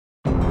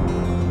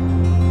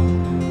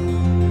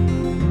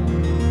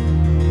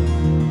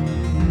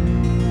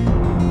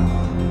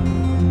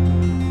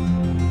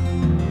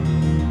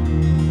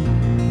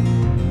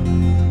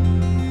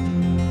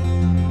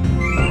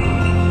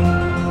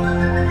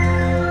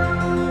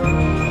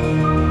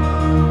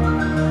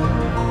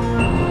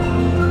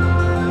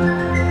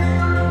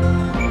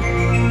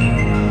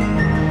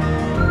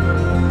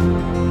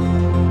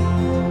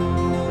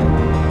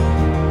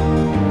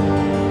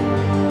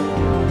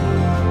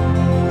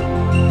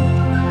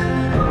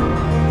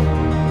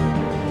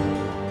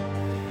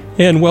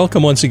And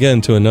welcome once again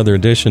to another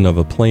edition of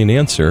A Plain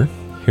Answer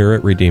here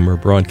at Redeemer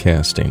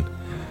Broadcasting.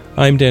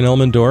 I'm Dan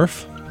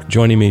Elmendorf.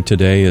 Joining me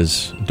today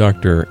is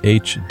Dr.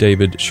 H.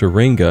 David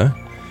Scheringa.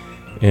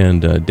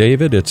 And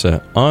David, it's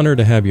an honor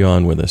to have you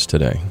on with us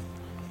today.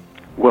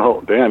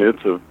 Well, Dan,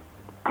 it's an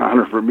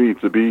honor for me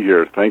to be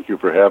here. Thank you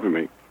for having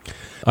me.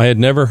 I had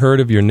never heard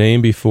of your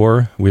name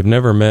before. We've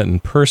never met in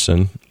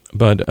person,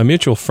 but a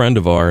mutual friend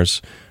of ours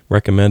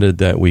recommended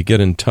that we get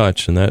in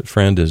touch, and that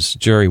friend is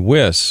Jerry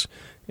Wiss,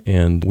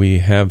 and we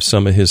have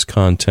some of his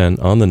content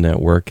on the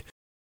network.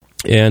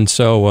 And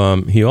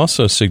so he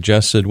also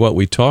suggested what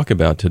we talk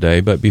about today,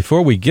 but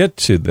before we get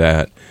to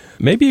that,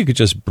 maybe you could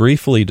just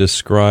briefly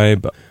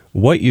describe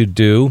what you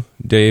do,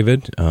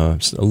 David, a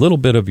little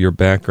bit of your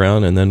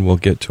background, and then we'll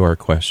get to our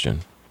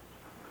question.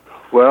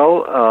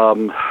 Well,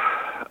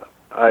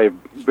 I've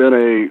been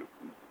a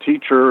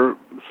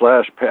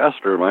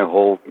teacher/pastor my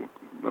whole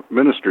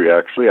ministry,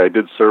 actually. I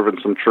did serve in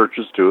some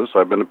churches, too, so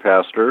I've been a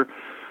pastor,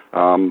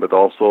 but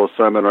also a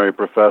seminary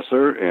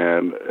professor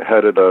and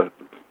headed a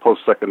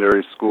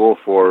post-secondary school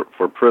for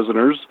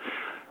prisoners.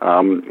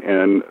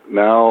 And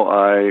now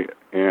I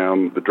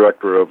am the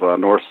director of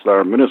North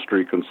Star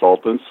Ministry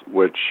Consultants,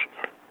 which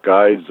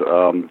guides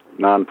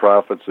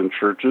nonprofits and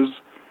churches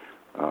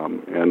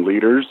and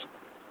leaders.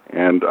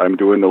 And I'm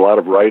doing a lot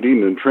of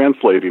writing and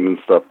translating and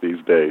stuff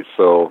these days.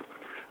 So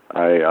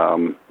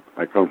I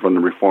come from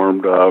the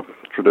Reformed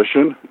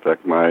tradition. In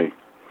fact, my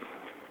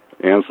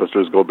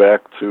ancestors go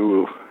back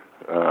to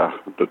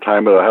the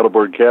time of the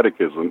Heidelberg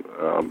Catechism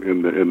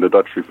in the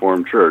Dutch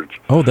Reformed Church.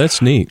 Oh,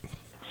 that's neat.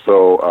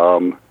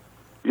 So,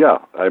 yeah,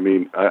 I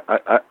mean,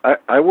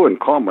 I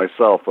wouldn't call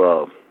myself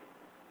a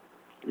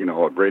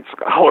great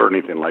scholar or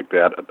anything like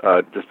that,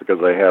 just because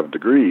I have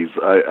degrees.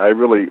 I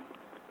really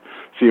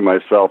see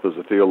myself as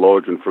a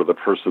theologian for the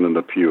person in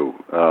the pew.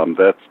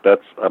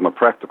 I'm a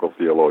practical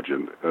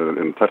theologian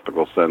in a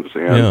technical sense,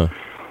 and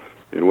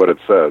in what it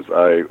says.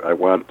 I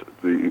want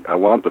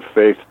the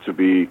faith to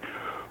be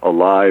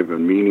alive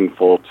and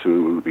meaningful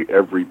to the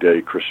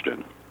everyday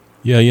Christian.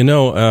 Yeah,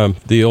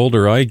 the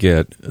older I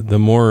get, the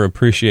more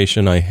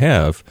appreciation I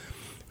have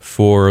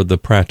for the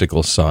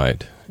practical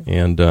side.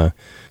 And I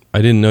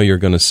didn't know you were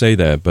going to say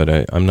that,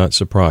 but I'm not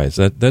surprised.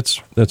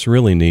 That's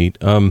really neat.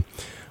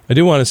 I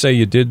do want to say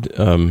you did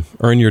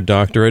earn your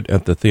doctorate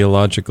at the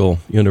Theological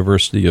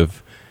University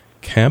of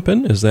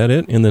Kampen, is that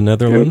it, in the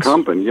Netherlands? In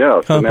Kampen,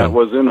 yes, Kampen. And that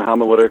was in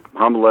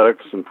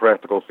homiletics and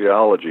practical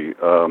theology.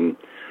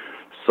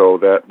 So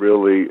that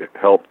really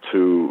helped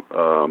to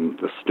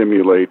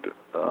stimulate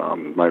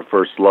my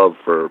first love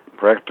for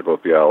practical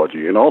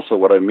theology. And also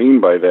what I mean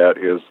by that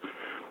is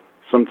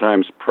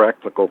sometimes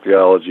practical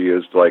theology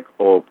is like,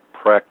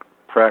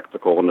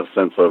 practical in the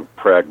sense of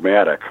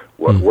pragmatic,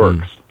 what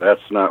works.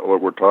 That's not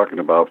what we're talking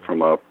about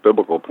from a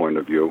biblical point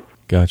of view.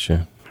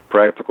 Gotcha.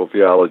 Practical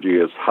theology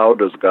is how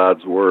does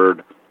God's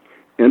Word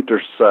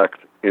intersect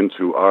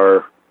into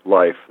our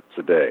life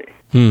today?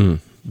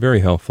 Very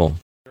helpful.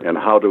 And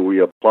how do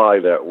we apply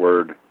that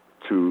Word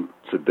to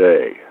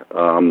today?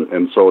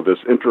 And so this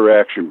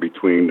interaction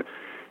between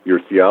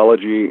your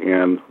theology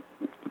and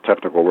the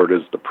technical word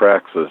is the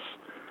praxis,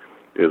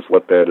 is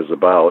what that is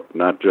about,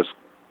 not just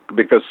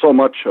because so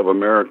much of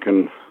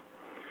American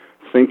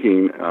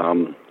thinking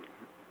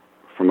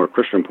from a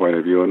Christian point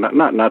of view, and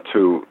not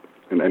to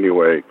in any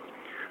way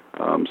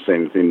say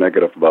anything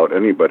negative about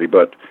anybody,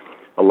 but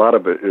a lot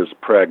of it is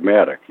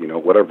pragmatic,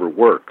 whatever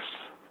works.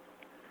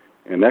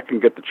 And that can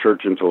get the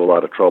church into a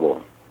lot of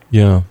trouble.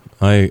 Yeah,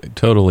 I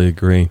totally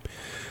agree.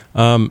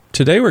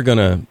 Today we're going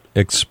to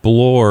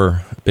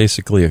explore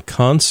basically a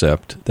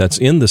concept that's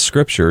in the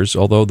Scriptures,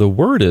 although the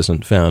word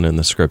isn't found in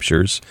the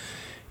Scriptures,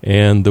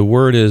 and the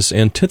word is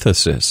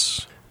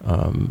antithesis.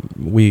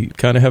 We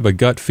kind of have a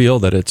gut feel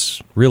that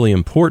it's really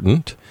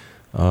important.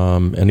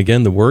 And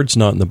again, the word's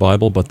not in the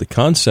Bible, but the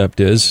concept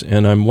is,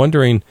 and I'm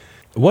wondering,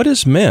 what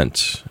is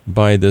meant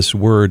by this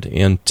word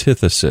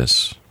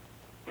antithesis?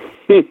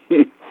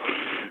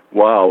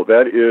 Wow,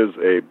 that is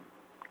a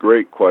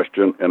great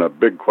question and a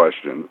big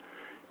question.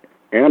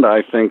 And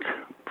I think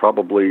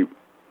probably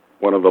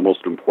one of the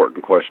most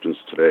important questions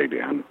today,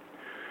 Dan.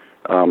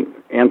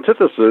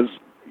 Antithesis,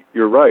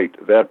 you're right,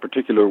 that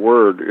particular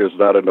word is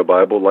not in the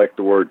Bible, like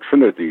the word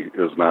Trinity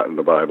is not in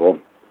the Bible,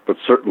 but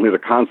certainly the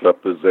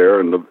concept is there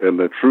and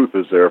the truth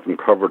is there from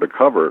cover to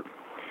cover.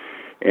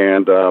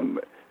 And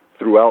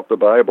throughout the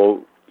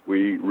Bible,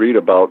 we read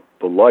about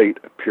the light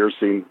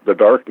piercing the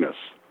darkness,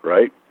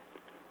 right?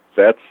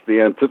 That's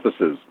the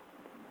antithesis,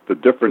 the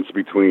difference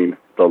between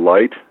the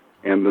light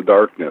and the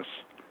darkness,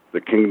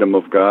 the kingdom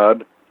of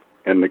God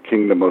and the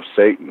kingdom of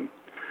Satan.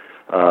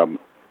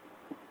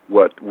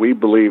 What we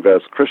believe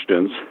as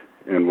Christians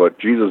and what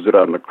Jesus did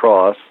on the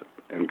cross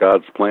and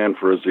God's plan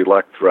for his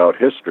elect throughout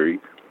history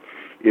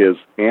is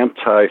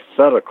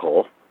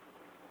antithetical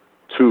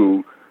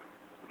to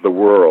the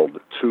world,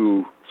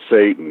 to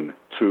Satan,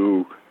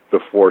 to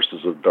the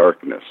forces of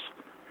darkness.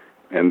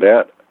 And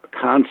that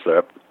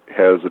concept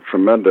has a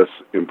tremendous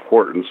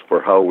importance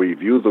for how we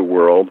view the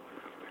world,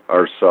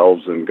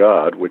 ourselves, and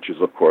God, which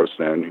is, of course,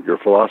 then your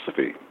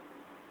philosophy.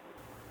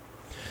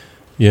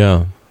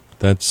 Yeah,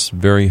 that's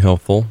very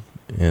helpful,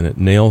 and it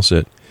nails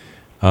it.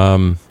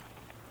 The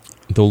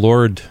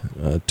Lord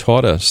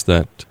taught us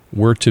that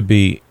we're to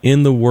be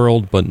in the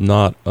world, but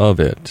not of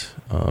it.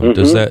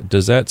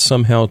 Does that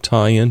somehow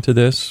tie into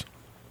this?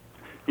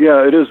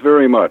 Yeah, it is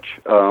very much.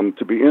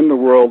 To be in the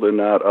world and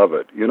not of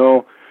it. You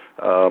know,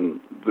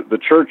 the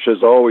church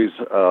has always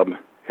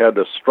had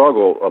to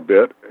struggle a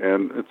bit,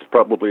 and it's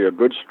probably a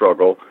good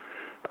struggle.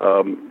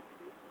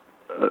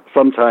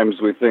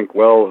 Sometimes we think,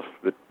 well,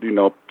 that, you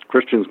know,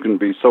 Christians can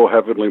be so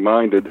heavenly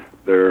minded,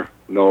 they're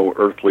no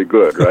earthly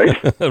good, right?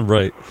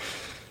 Right.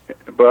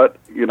 But,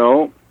 you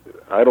know,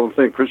 I don't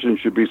think Christians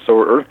should be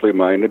so earthly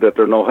minded that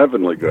they're no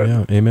heavenly good.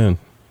 Yeah, amen.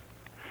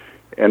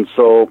 And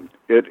so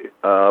it's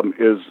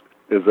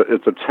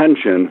a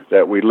tension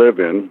that we live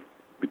in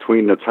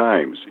between the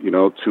times, you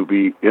know, to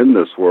be in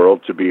this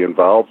world, to be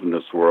involved in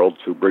this world,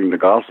 to bring the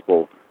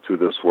gospel to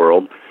this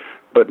world,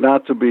 but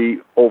not to be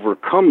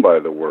overcome by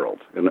the world.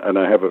 And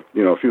I have a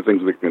few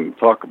things we can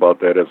talk about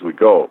that as we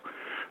go.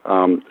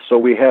 So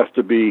we have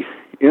to be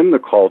in the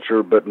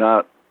culture, but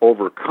not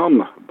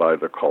overcome by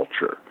the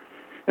culture.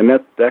 And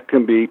that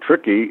can be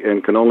tricky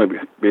and can only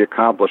be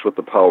accomplished with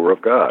the power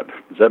of God.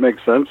 Does that make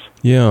sense?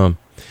 Yeah.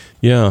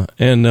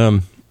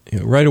 And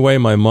right away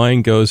my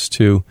mind goes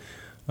to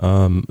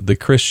the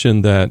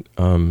Christian that,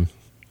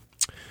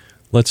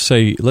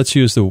 let's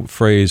use the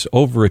phrase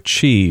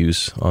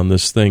overachieves on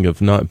this thing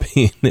of not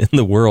being in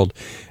the world.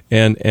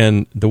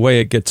 And the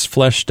way it gets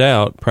fleshed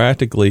out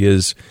practically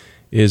is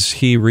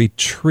he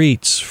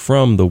retreats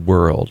from the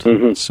world.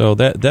 Mm-hmm. So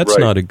that's right.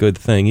 Not a good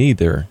thing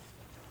either.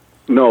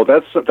 No,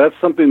 that's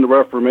something the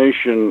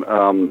Reformation,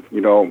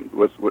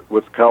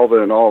 with Calvin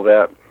and all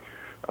that,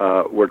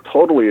 were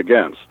totally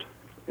against.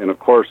 And of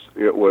course,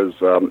 it was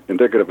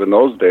indicative in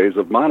those days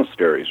of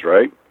monasteries,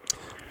 right?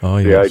 Oh,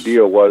 yes. The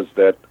idea was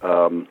that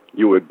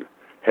you would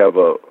have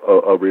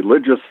a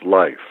religious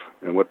life,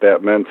 and what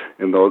that meant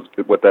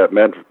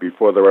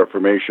before the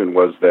Reformation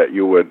was that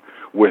you would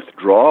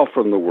withdraw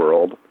from the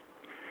world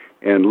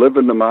and live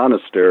in the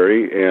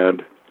monastery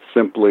and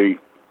simply.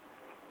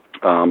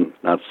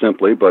 Not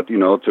simply, but,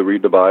 to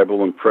read the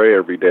Bible and pray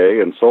every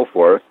day and so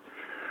forth.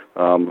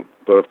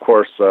 But, of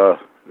course,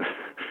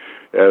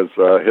 as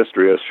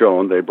history has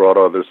shown, they brought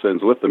all their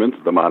sins with them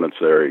into the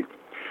monastery.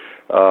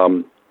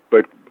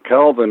 But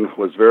Calvin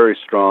was very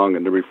strong,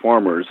 and the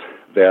Reformers,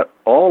 that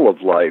all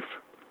of life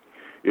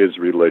is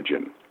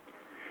religion.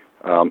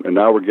 And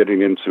now we're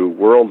getting into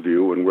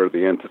worldview and where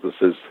the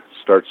antithesis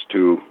starts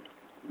to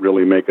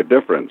really make a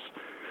difference.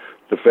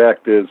 The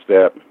fact is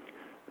that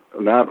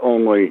not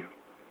only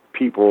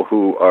people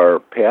who are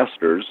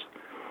pastors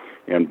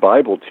and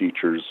Bible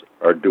teachers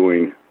are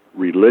doing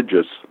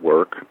religious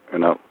work,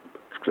 and I'll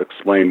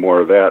explain more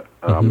of that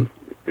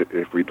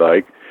if we'd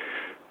like,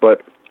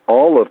 but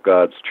all of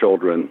God's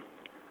children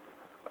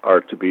are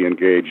to be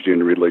engaged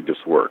in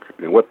religious work.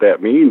 And what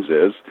that means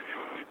is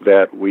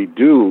that we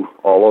do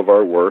all of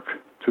our work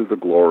to the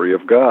glory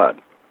of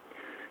God.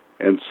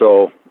 And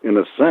so, in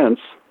a sense,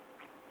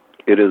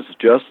 it is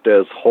just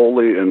as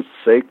holy and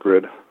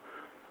sacred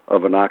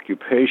of an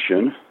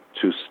occupation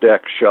to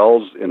stack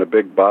shelves in a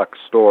big box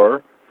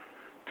store,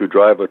 to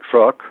drive a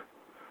truck,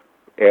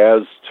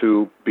 as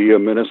to be a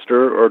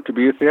minister or to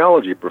be a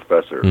theology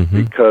professor,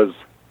 because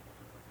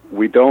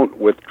we don't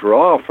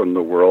withdraw from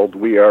the world,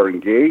 we are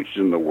engaged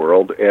in the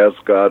world as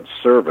God's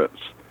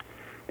servants.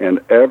 And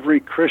every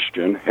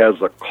Christian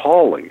has a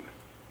calling,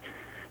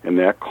 and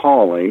that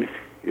calling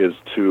is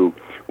to,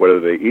 whether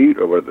they eat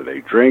or whether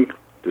they drink,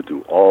 to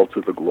do all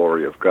to the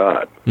glory of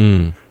God.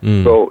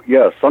 So,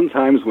 yeah,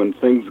 sometimes when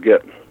things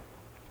get...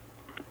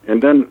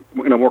 And then,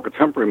 in a more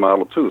contemporary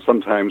model, too,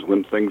 sometimes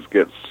when things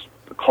get,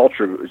 the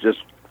culture just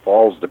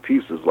falls to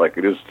pieces like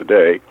it is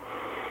today,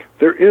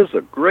 there is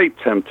a great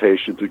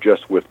temptation to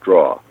just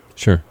withdraw.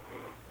 Sure.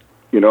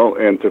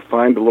 And to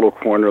find a little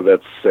corner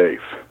that's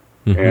safe.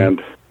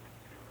 And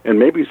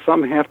maybe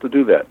some have to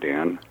do that,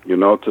 Dan,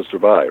 to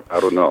survive. I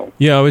don't know.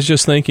 Yeah, I was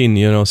just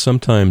thinking,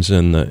 sometimes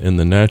in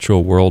the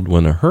natural world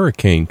when a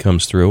hurricane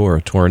comes through or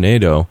a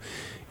tornado,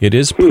 it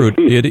is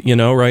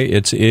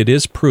It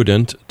is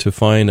prudent to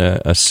find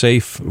a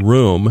safe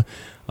room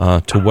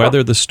to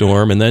weather the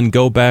storm and then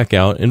go back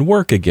out and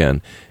work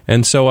again.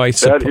 And so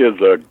that is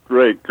a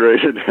great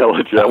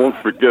analogy. I won't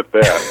forget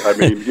that. I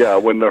mean, yeah,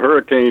 when the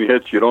hurricane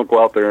hits, you don't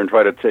go out there and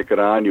try to take it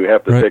on. You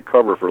have to take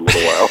cover for a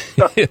little while.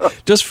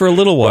 Just for a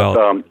little while.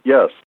 But,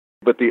 yes.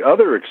 But the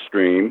other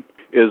extreme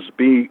is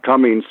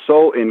becoming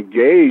so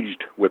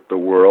engaged with the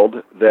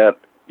world that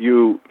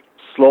you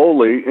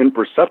slowly,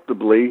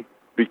 imperceptibly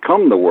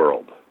become the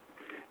world.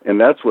 And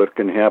that's what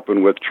can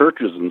happen with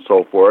churches and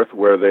so forth,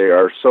 where they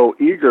are so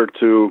eager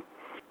to,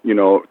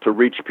 to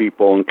reach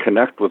people and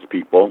connect with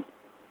people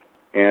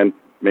and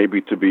maybe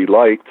to be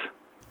liked,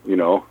 in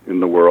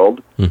the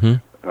world,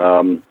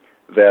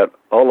 that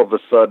all of a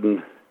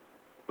sudden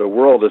the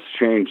world has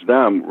changed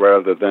them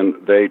rather than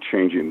they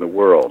changing the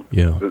world.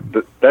 Yeah.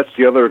 That's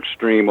the other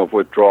extreme of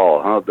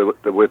withdrawal.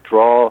 The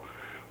withdrawal,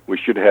 we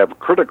should have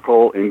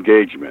critical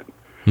engagement.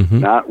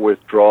 Not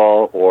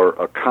withdrawal or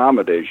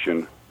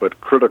accommodation but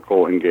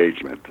critical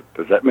engagement.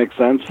 Does that make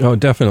sense? Oh,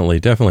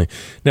 definitely, definitely.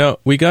 Now,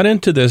 we got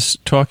into this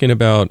talking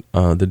about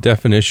the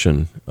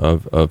definition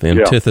of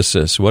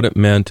antithesis, what it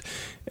meant,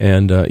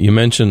 and you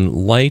mentioned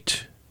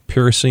light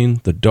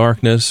piercing the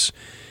darkness,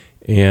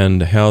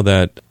 and how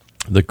that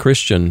the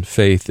Christian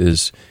faith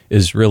is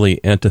really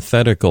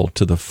antithetical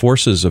to the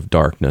forces of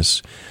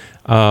darkness.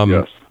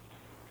 Yes.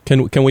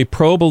 Can we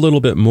probe a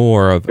little bit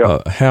more of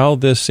how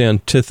this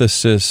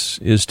antithesis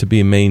is to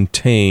be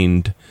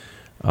maintained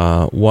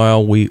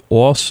while we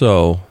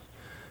also,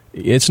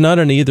 it's not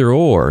an either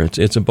or,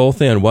 it's a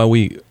both and, while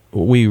we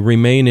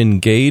remain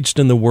engaged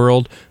in the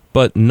world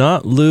but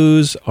not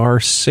lose our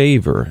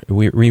savor.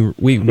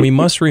 We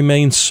must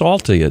remain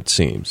salty, it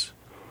seems.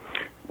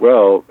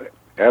 Well,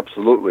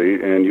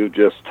 absolutely, and you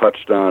just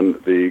touched on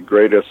the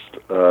greatest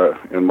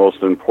and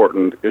most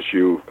important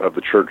issue of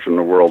the church in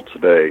the world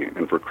today,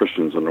 and for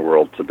Christians in the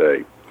world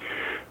today.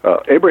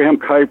 Abraham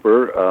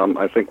Kuyper,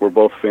 I think we're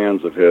both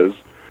fans of his,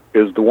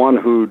 is the one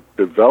who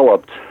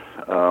developed,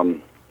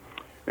 in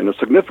a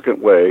significant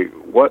way,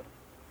 what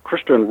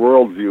Christian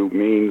worldview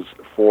means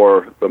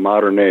for the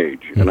modern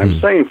age. And I'm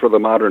saying for the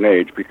modern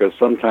age because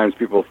sometimes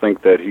people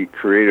think that he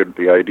created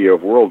the idea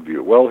of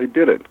worldview. Well, he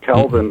didn't.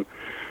 Calvin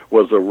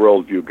was a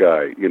worldview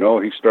guy. You know,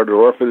 he started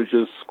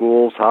orphanages,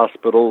 schools,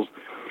 hospitals,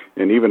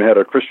 and even had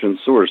a Christian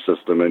sewer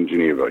system in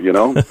Geneva, you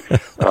know?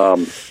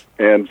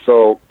 And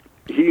so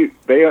the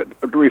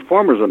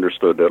Reformers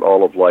understood that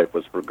all of life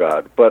was for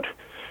God. But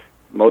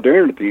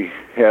modernity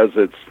has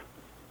its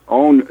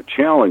own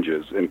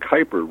challenges, and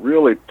Kuyper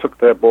really took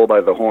that bull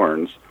by the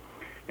horns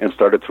and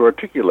started to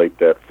articulate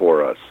that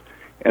for us.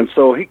 And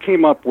so he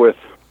came up with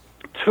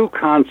two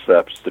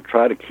concepts to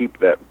try to keep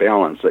that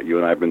balance that you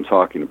and I have been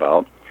talking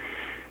about.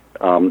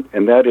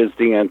 And that is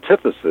the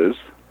antithesis,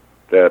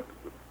 that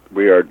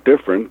we are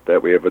different,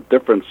 that we have a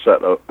different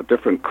a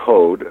different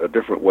code, a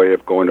different way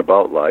of going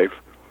about life.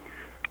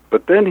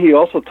 But then he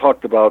also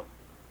talked about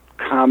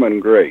common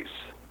grace.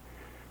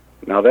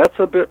 Now that's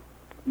a bit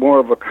more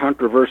of a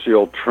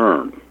controversial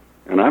term,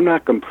 and I'm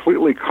not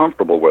completely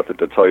comfortable with it,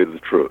 to tell you the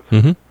truth.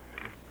 Mm-hmm.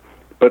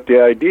 But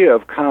the idea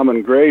of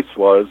common grace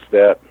was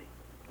that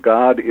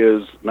God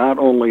is not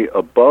only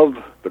above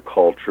the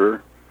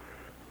culture,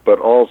 but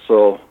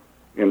also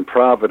in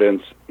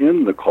providence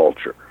in the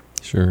culture.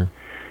 Sure.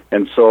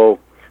 And so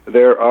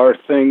there are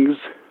things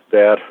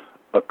that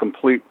a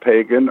complete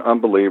pagan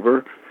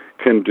unbeliever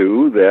can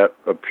do that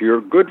appear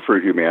good for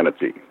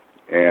humanity,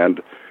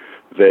 and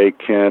they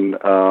can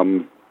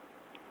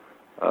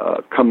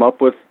come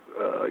up with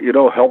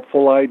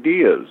helpful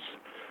ideas,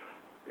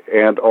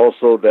 and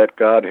also that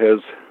God has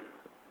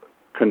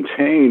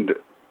contained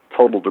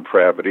total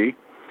depravity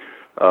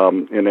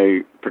in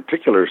a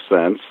particular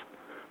sense,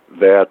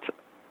 that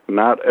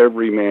not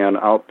every man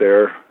out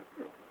there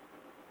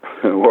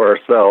or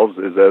ourselves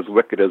is as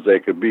wicked as they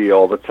could be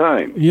all the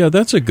time. Yeah,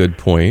 that's a good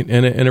point.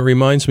 And it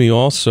reminds me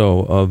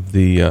also of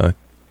the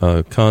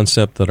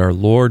concept that our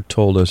Lord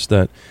told us,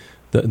 that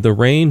the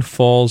rain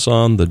falls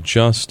on the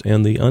just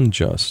and the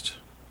unjust.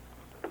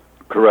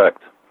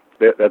 Correct.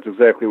 That's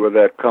exactly where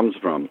that comes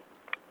from.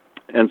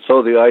 And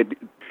so the idea,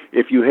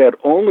 if you had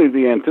only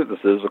the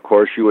antithesis, of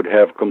course, you would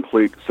have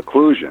complete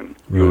seclusion.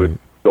 Right. You would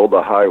build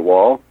a high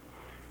wall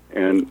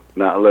and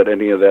not let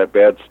any of that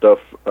bad stuff,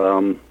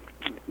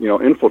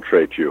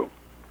 infiltrate you.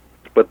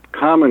 But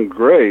common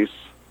grace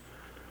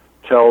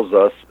tells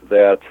us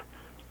that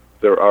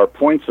there are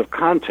points of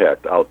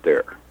contact out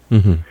there,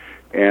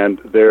 and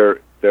there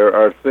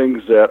are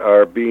things that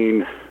are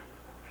being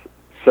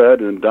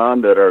said and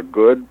done that are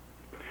good,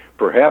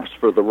 perhaps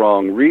for the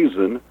wrong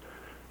reason,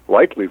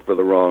 likely for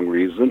the wrong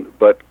reason,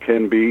 but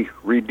can be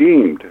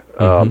redeemed.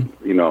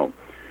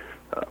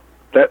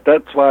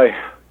 That's why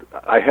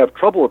I have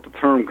trouble with the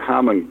term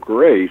common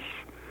grace,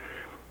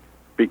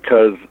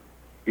 because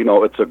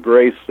it's a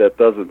grace that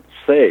doesn't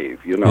save,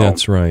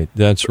 That's right.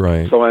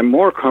 So I'm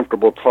more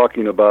comfortable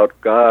talking about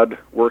God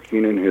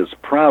working in His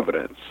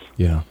providence.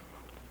 Yeah.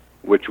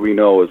 Which we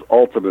know is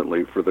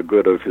ultimately for the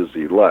good of His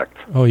elect.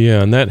 Oh,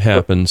 yeah, and that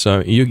happens.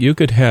 You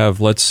could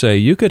have, let's say,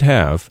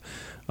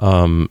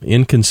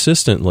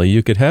 inconsistently,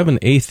 you could have an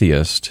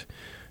atheist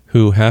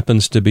who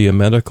happens to be a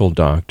medical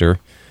doctor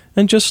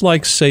and just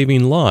likes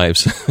saving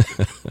lives.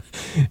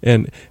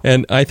 and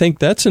I think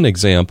that's an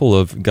example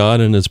of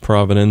God in His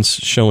providence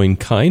showing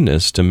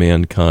kindness to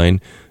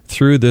mankind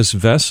through this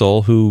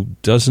vessel who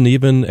doesn't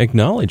even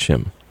acknowledge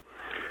Him.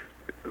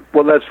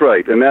 Well, that's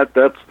right, and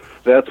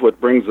that's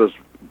what brings us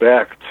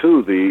back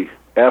to the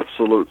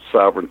absolute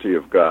sovereignty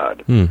of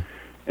God, and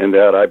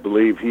that I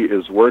believe He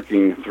is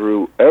working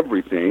through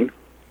everything,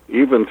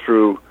 even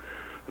through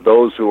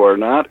those who are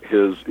not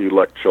His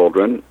elect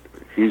children.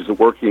 He's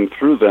working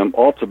through them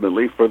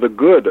ultimately for the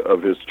good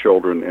of His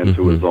children and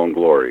to His own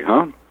glory,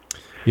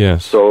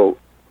 Yes. So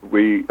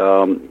we,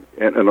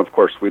 and of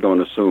course we don't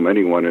assume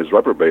anyone is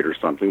reprobate or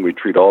something. We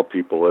treat all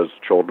people as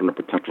children or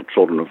potential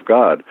children of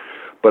God.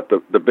 But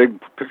the big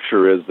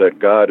picture is that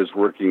God is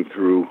working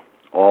through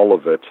all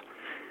of it.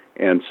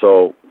 And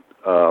so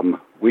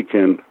we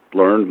can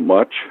learn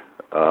much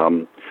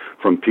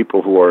from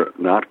people who are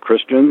not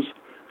Christians.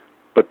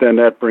 But then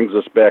that brings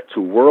us back to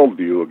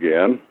worldview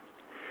again.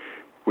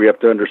 We have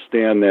to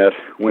understand that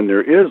when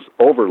there is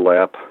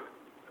overlap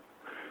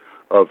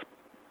of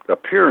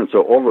appearance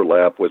of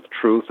overlap with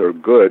truth or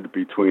good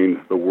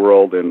between the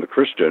world and the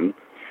Christian,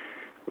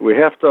 we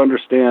have to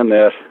understand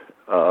that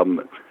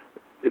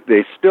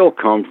they still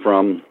come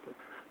from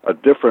a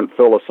different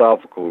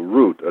philosophical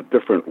root, a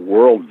different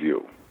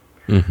worldview.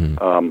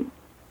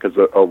 Because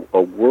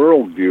a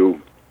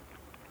worldview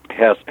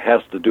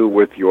has to do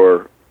with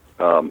your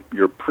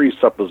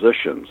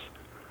presuppositions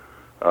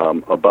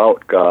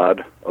about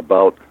God,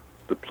 about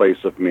the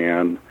place of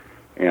man,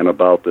 and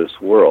about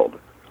this world.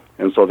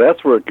 And so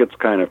that's where it gets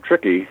kind of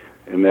tricky,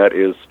 and that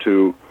is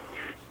to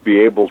be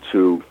able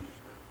to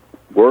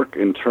work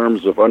in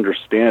terms of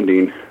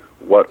understanding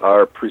what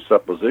our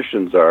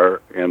presuppositions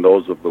are and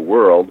those of the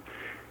world.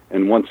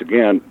 And once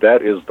again,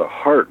 that is the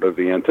heart of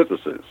the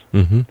antithesis,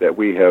 that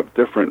we have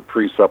different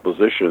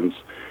presuppositions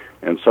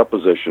and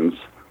suppositions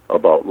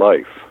about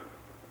life.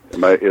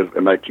 Am I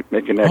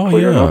making that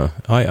clear enough?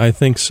 I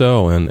think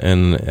so. And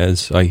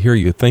as I hear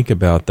you think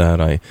about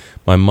that,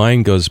 my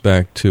mind goes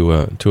back to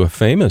a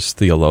famous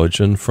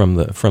theologian from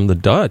the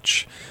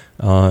Dutch,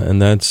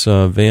 and that's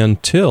Van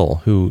Til,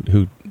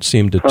 who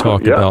seemed to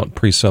talk about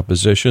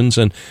presuppositions.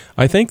 And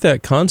I think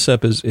that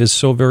concept is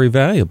so very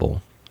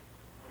valuable.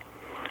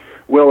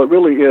 Well, it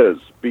really is,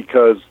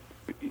 because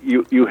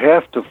you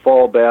have to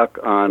fall back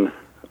on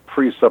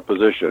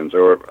presuppositions,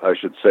 or I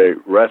should say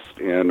rest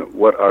in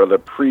what are the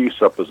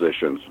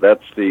presuppositions.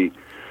 That's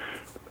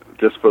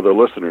just for the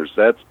listeners,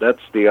 that's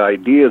the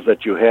ideas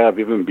that you have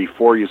even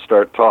before you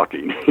start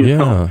talking. You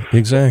know?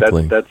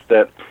 Exactly. That's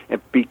that.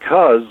 And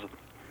because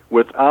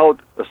without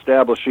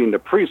establishing the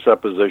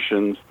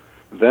presuppositions,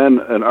 then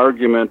an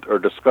argument or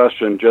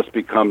discussion just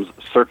becomes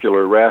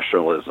circular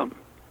rationalism.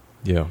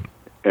 Yeah.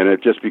 And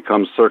it just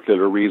becomes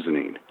circular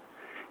reasoning.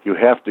 You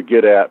have to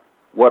get at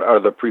what are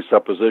the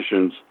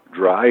presuppositions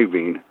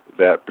driving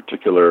that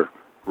particular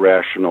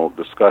rational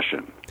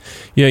discussion.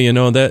 Yeah,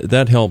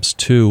 that helps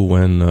too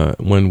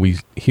when we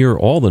hear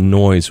all the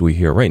noise we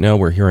hear. Right now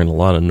we're hearing a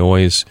lot of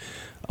noise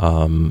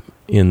in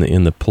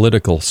the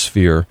political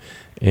sphere,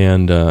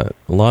 and a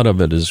lot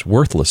of it is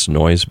worthless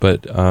noise,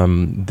 but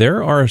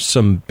there are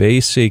some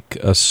basic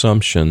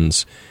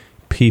assumptions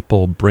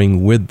people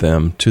bring with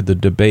them to the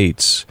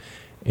debates.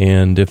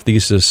 And if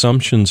these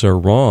assumptions are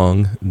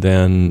wrong,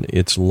 then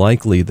it's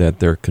likely that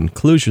their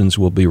conclusions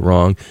will be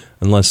wrong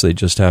unless they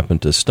just happen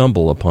to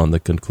stumble upon the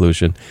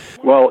conclusion.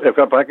 Well, if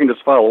I can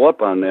just follow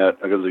up on that,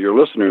 because your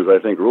listeners, I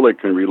think, really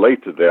can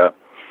relate to that.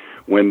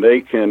 When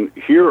they can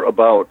hear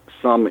about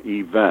some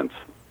event,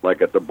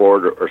 like at the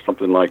border or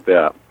something like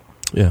that,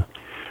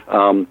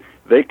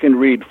 they can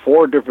read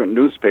 4 different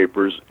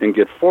newspapers and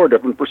get 4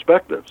 different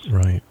perspectives.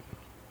 Right.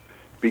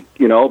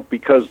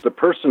 Because the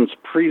person's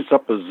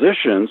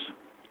presuppositions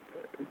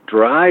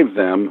drive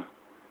them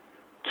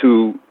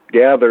to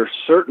gather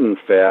certain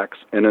facts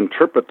and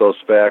interpret those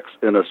facts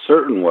in a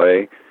certain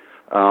way.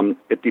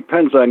 It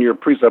depends on your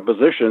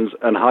presuppositions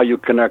and how you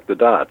connect the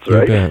dots,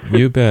 right?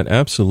 You bet.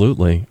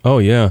 Absolutely. Oh,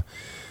 yeah.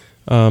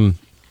 I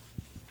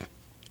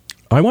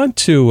want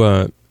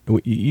to,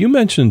 you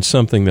mentioned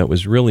something that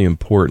was really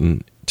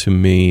important to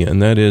me,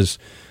 and that is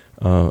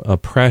a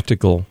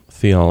practical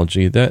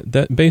theology.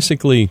 That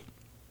basically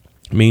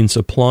means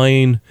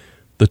applying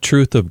the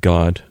truth of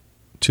God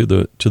to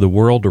the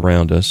world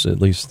around us. At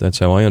least that's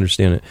how I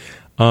understand it.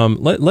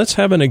 Let's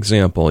have an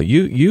example.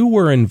 You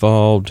were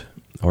involved,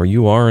 or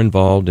you are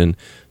involved in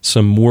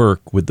some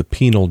work with the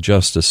penal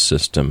justice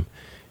system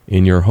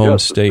in your home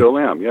state. Yes, I still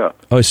am. Yeah.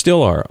 Oh,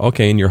 still are.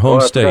 Okay, in your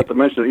home state. I forgot to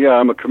mention. Yeah,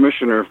 I'm a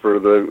commissioner for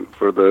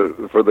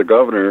the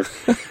governor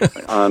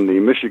on the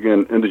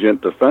Michigan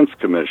Indigent Defense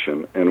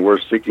Commission, and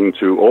we're seeking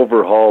to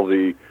overhaul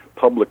the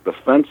public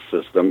defense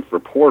system for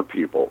poor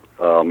people.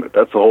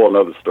 That's a whole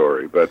other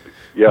story. But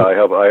yeah, I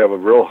have a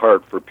real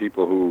heart for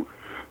people who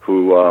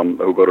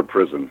go to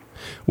prison.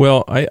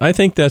 Well, I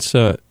think that's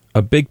a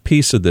big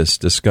piece of this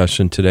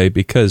discussion today,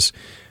 because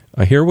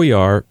here we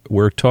are.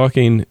 We're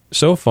talking,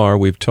 so far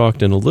we've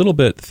talked in a little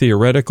bit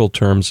theoretical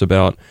terms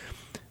about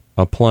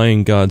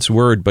applying God's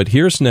Word, but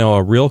here's now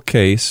a real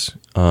case.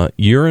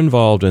 You're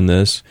involved in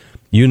this.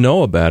 You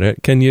know about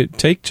it. Can you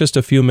take just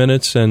a few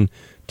minutes and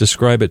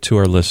describe it to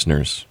our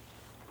listeners?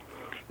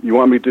 You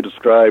want me to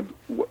describe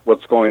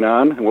what's going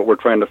on and what we're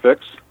trying to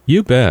fix?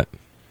 You bet.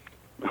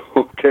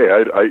 Okay,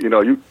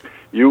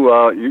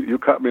 you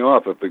cut me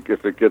off if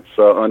it gets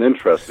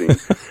uninteresting.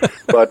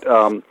 But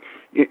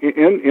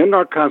in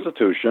our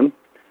Constitution,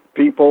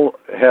 people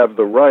have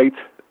the right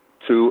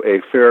to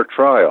a fair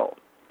trial.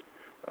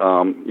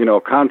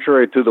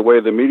 Contrary to the way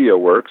the media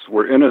works,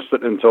 we're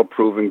innocent until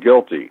proven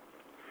guilty.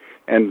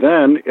 And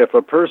then, if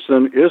a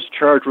person is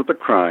charged with a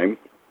crime,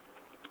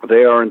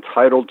 they are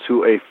entitled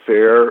to a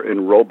fair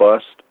and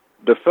robust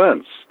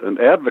defense and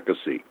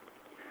advocacy.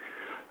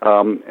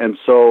 And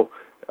so,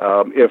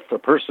 if a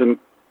person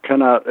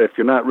if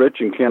you're not rich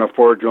and can't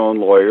afford your own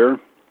lawyer,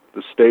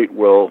 the state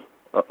will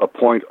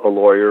appoint a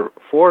lawyer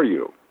for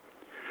you.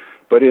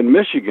 But in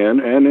Michigan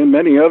and in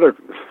many other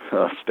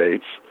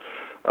states,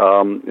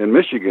 in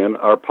Michigan,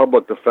 our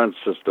public defense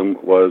system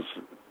was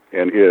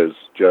and is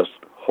just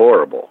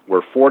horrible.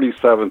 We're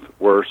 47th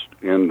worst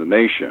in the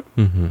nation.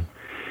 Mm-hmm.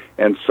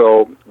 And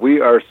so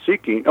we are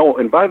seeking... Oh,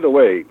 and by the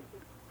way,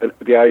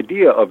 the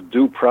idea of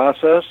due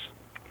process,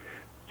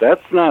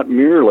 that's not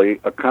merely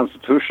a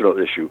constitutional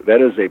issue.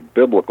 That is a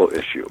biblical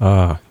issue.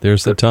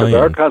 There's the tie-in.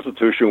 Our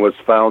Constitution was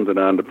founded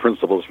on the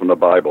principles from the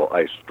Bible.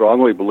 I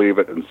strongly believe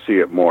it and see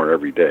it more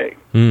every day.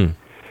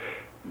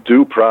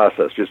 Due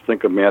process. Just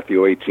think of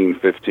Matthew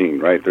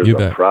 18:15, right? There's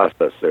a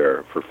process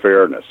there for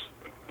fairness.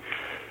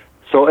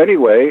 So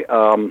anyway,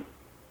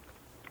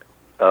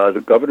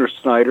 the Governor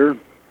Snyder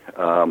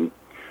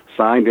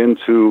signed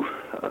into,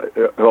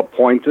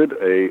 appointed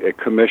a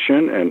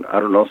commission, and I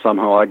don't know,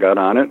 somehow I got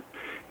on it.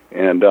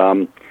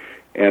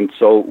 And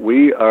so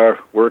we are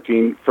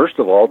working, first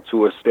of all,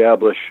 to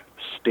establish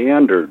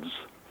standards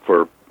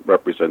for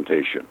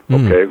representation,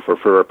 for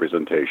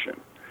representation.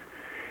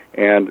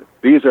 And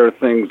these are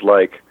things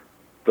like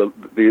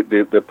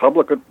the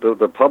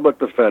public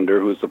defender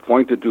who's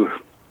appointed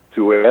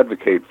to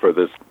advocate for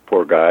this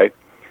poor guy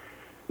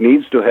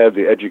needs to have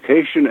the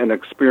education and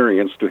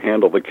experience to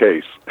handle the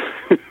case.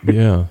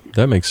 Yeah,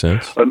 that makes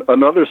sense.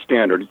 Another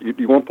standard,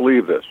 you won't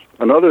believe this,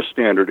 another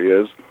standard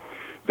is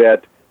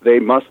that they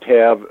must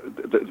have,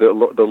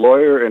 the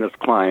lawyer and his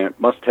client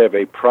must have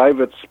a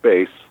private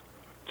space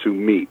to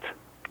meet.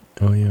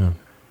 Oh, yeah.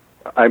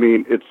 I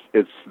mean,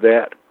 it's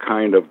that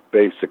kind of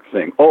basic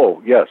thing.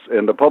 Oh, yes,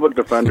 and the public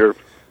defender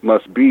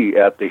must be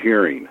at the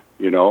hearing,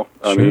 you know?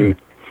 I mean,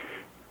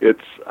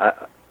 it's...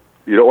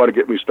 you don't want to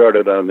get me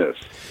started on this.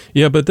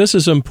 Yeah, but this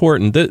is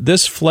important.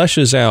 This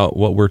fleshes out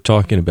what we're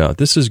talking about.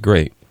 This is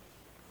great.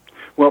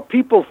 Well,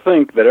 people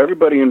think that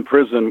everybody in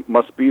prison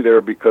must be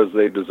there because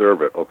they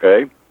deserve it,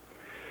 okay?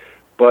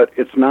 But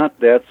it's not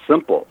that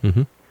simple.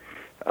 Mm-hmm.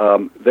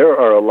 There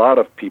are a lot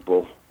of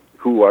people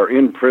who are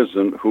in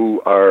prison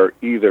who are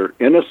either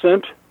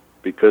innocent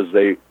because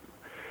they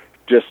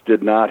just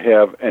did not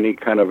have any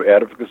kind of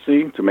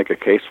advocacy to make a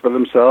case for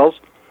themselves,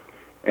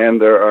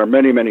 and there are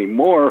many, many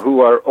more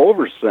who are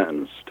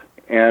over-sentenced.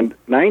 And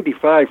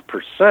 95%,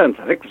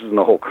 I think this is in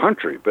the whole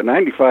country, but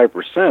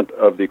 95%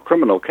 of the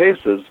criminal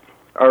cases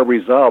are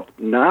resolved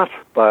not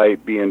by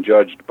being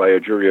judged by a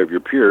jury of your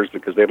peers,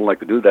 because they don't like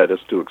to do that,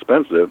 it's too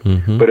expensive,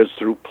 but it's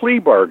through plea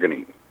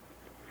bargaining.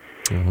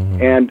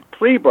 And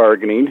plea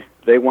bargaining,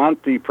 they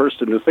want the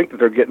person to think that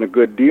they're getting a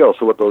good deal,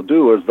 so what they'll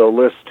do is they'll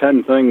list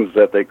 10 things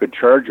that they could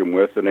charge him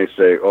with, and they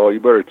say, oh, you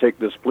better take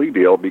this plea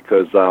deal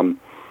because...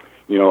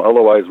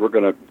 otherwise we're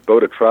going to go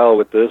to trial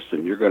with this,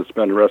 and you're going to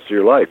spend the rest of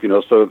your life.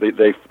 So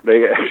they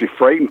actually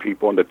frighten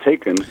people into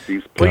taking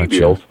these plea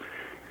deals.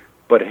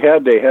 But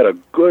had they had a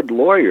good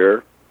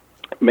lawyer,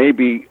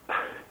 maybe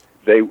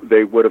they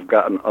would have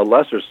gotten a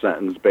lesser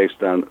sentence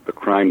based on the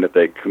crime that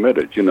they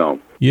committed.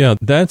 Yeah,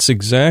 that's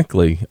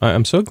exactly.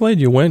 I'm so glad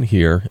you went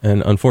here,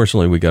 and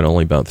unfortunately we got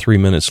only about 3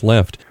 minutes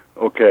left.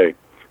 Okay.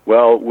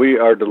 Well, we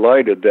are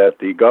delighted that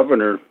the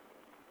governor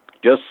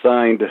just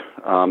signed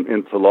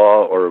into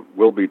law, or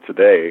will be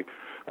today,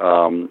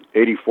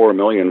 $84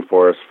 million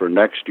for us for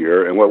next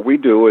year. And what we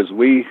do is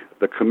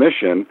the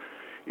commission,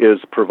 is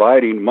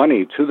providing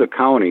money to the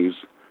counties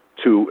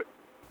to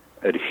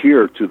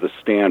adhere to the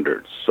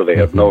standards, so they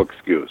have no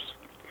excuse.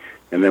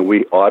 And then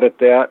we audit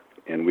that,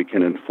 and we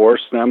can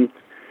enforce them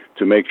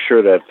to make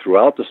sure that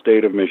throughout the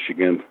state of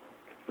Michigan,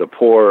 the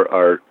poor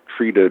are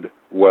treated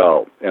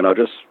well. And I'll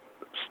just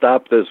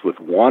stop this with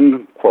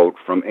one quote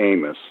from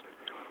Amos.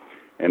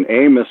 And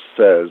Amos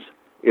says,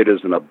 it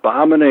is an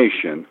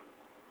abomination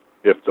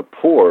if the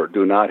poor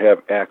do not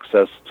have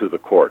access to the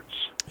courts.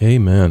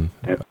 Amen.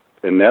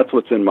 And that's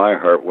what's in my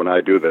heart when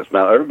I do this.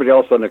 Now, everybody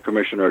else on the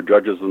commission are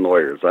judges and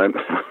lawyers. I'm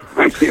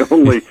the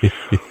only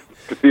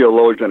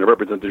theologian that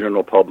represents the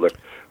general public,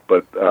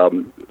 but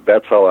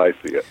that's how I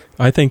see it.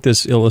 I think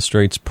this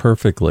illustrates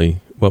perfectly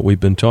what we've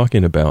been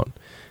talking about.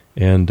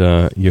 And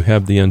you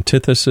have the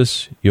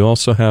antithesis. You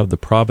also have the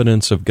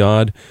providence of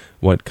God,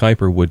 what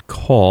Kuyper would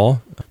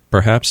call,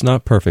 perhaps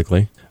not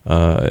perfectly,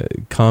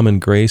 common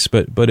grace,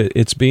 but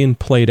it's being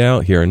played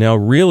out here. Now,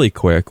 really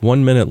quick,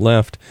 1 minute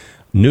left.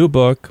 New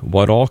book,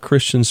 What All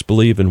Christians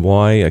Believe and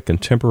Why, a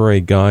contemporary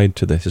guide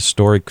to the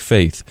historic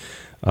faith.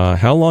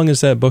 How long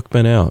has that book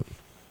been out?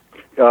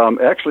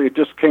 Actually, it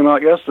just came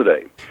out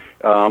yesterday.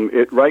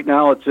 Right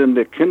now it's in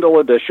the Kindle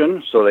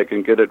edition, so they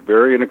can get it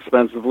very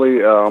inexpensively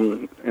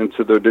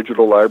into their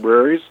digital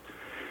libraries.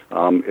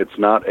 It's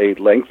not a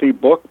lengthy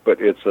book,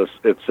 but it's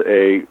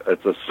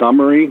a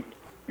summary.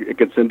 It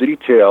gets into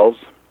details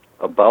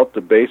about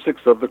the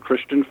basics of the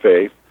Christian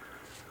faith,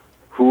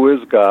 who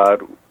is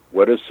God,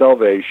 what is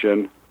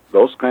salvation,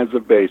 those kinds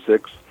of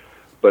basics,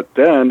 but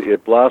then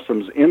it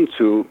blossoms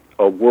into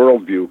a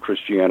worldview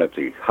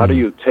Christianity. How do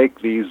you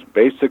take these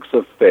basics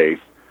of faith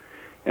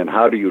and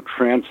how do you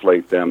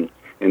translate them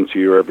into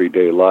your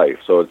everyday life?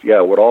 So it's,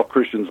 what all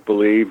Christians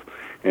believe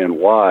and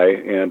why,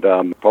 and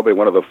probably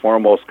one of the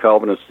foremost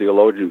Calvinist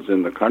theologians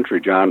in the country,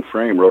 John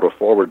Frame, wrote a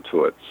foreword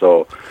to it.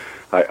 So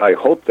I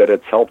hope that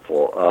it's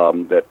helpful,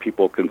 that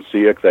people can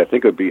see it, 'cause I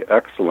think it would be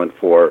excellent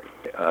for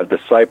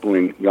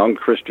discipling young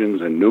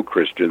Christians and new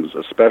Christians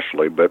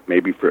especially, but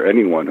maybe for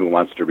anyone who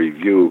wants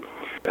to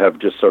have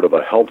just sort of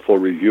a helpful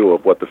review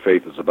of what the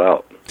faith is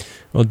about.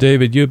 Well,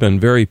 David, you've been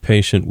very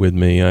patient with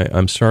me.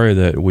 I'm sorry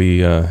that we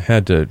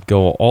had to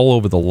go all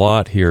over the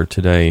lot here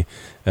today,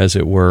 as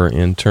it were,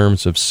 in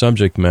terms of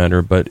subject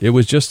matter, but it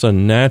was just a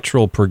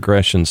natural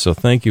progression, so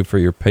thank you for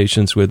your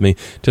patience with me.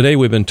 Today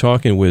we've been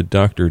talking with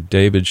Dr.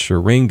 David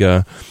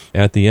Sciringa.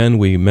 At the end,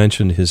 we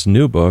mentioned his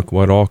new book,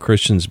 What All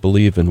Christians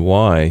Believe and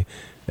Why,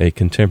 a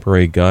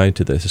contemporary guide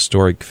to the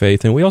historic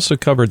faith, and we also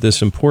covered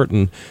this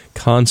important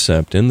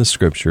concept in the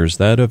Scriptures,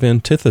 that of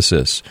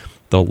antithesis,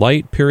 the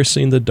light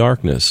piercing the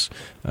darkness,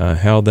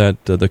 how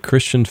that the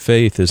Christian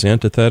faith is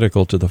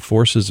antithetical to the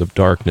forces of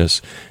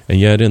darkness, and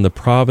yet in the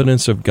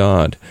providence of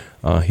God,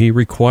 He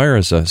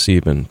requires us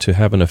even to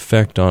have an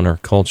effect on our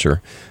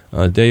culture.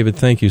 David,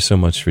 thank you so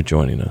much for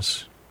joining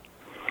us.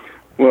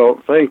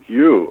 Well, thank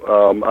you.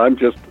 I'm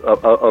just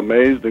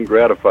amazed and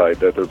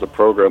gratified that there's a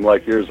program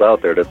like yours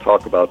out there to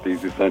talk about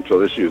these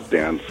essential issues,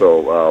 Dan.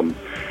 So,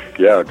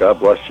 God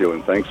bless you,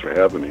 and thanks for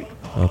having me.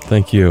 Well,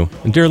 thank you.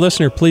 And dear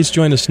listener, please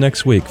join us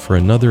next week for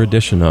another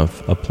edition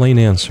of A Plain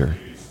Answer.